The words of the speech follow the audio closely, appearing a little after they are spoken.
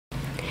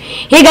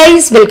Hey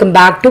guys, welcome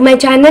back to my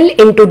channel.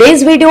 In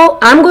today's video,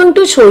 I'm going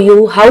to show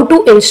you how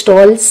to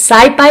install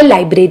SciPy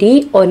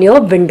library on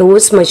your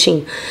Windows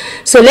machine.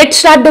 So let's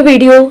start the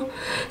video.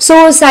 So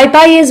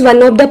SciPy is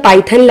one of the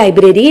Python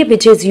library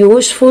which is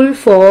useful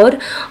for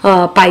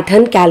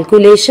Python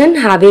calculation,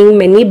 having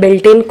many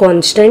built-in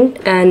constant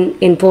and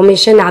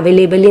information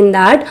available in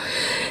that.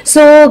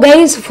 So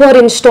guys, for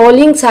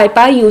installing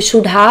SciPy you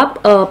should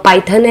have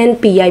Python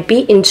and PIP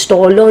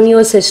installed on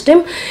your system.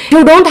 If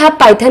you don't have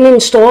Python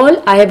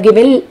installed, I have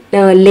given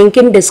link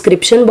in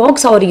description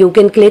box, or you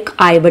can click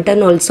I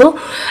button also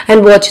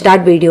and watch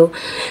that video.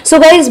 So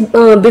guys,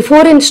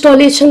 before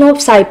installation of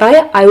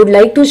SciPy, I would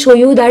like to show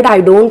you that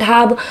I don't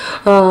have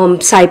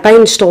SciPy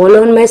installed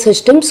on my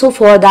system. So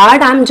for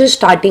that, I'm just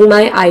starting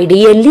my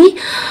IDLE.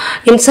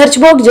 In search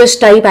box,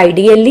 just type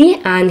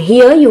IDLE, and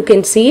here you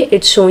can see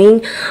it's showing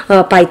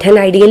Python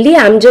IDLE.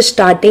 I'm just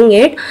starting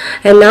it,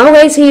 and now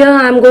guys, here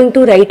I'm going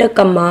to write a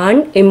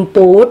command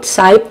import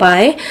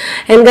SciPy,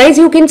 and guys,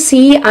 you can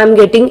see I'm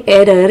getting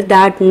error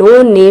that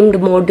no named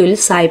module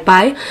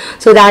SciPy.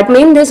 So that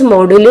means this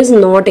module is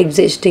not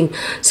existing.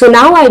 So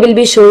now I will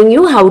be showing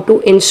you how to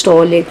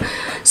install it.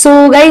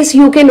 So guys,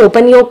 you can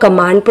open your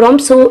command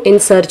prompt. So in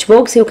search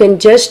box you can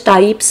just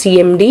type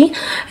cmd,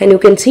 and you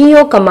can see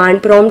your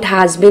command prompt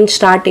has been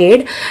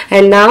started.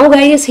 And now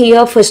guys,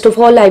 here first of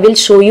all I will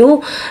show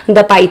you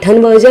the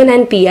Python version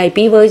and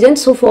PIP version.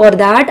 So for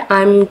that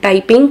I'm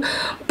typing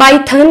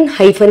Python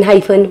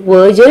 --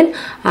 version,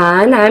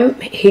 and I'm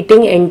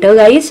hitting enter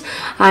guys,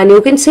 and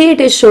you can see it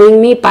is showing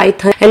me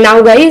Python. And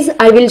now guys,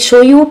 I will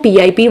show you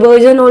PIP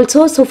version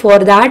also. So for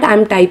that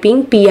I'm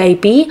typing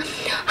PIP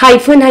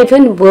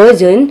 --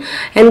 version,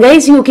 and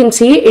guys, you can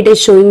see it is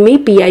showing me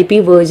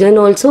PIP version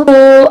also.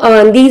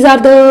 So these are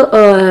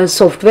the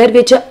software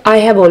which I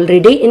have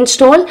already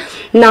installed.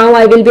 Now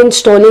I will be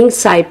installing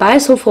SciPy.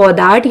 So for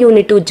that you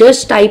need to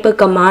just type a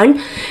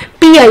command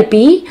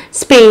PIP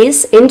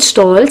space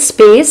install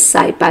space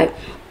SciPy,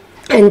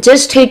 and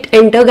just hit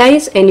enter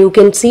guys, and you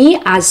can see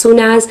as soon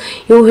as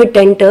you hit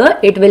enter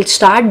it will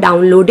start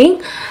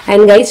downloading.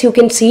 And guys, you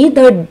can see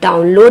the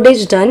download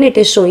is done. It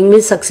is showing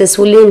me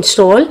successfully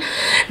installed.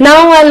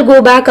 Now I'll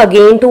go back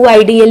again to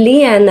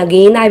IDLE, and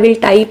again I will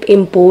type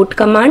import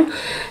command.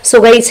 So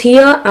guys,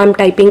 here I'm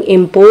typing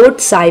import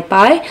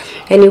SciPy,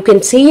 and you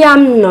can see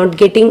I'm not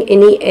getting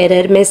any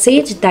error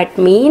message. That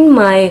means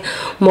my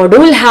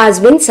module has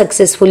been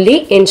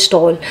successfully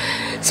installed.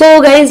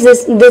 So guys,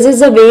 this is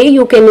the way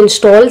you can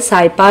install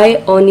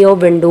SciPy on your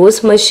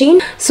Windows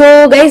machine.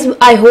 So guys,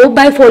 I hope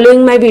by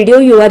following my video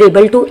you are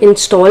able to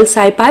install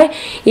SciPy.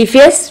 If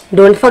yes,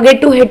 don't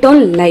forget to hit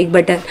on like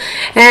button,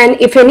 and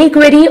if any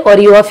query or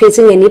you are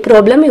facing any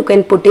problem, you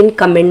can put in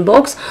comment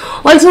box.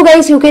 Also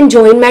guys, you can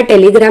join my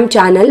Telegram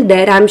channel.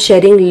 There I'm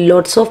sharing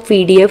lots of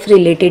PDF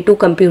related to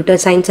computer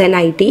science and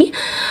IT.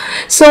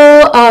 So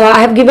I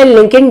have given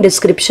link in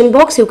description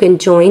box. You can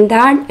join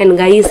that. And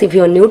guys, if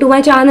you are new to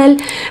my channel,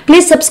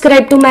 please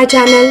subscribe to my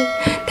channel.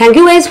 Thank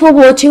you guys for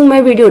watching my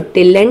video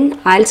till end.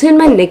 I'll see you in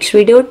my next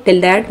video.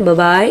 Till that, bye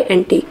bye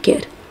and take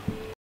care.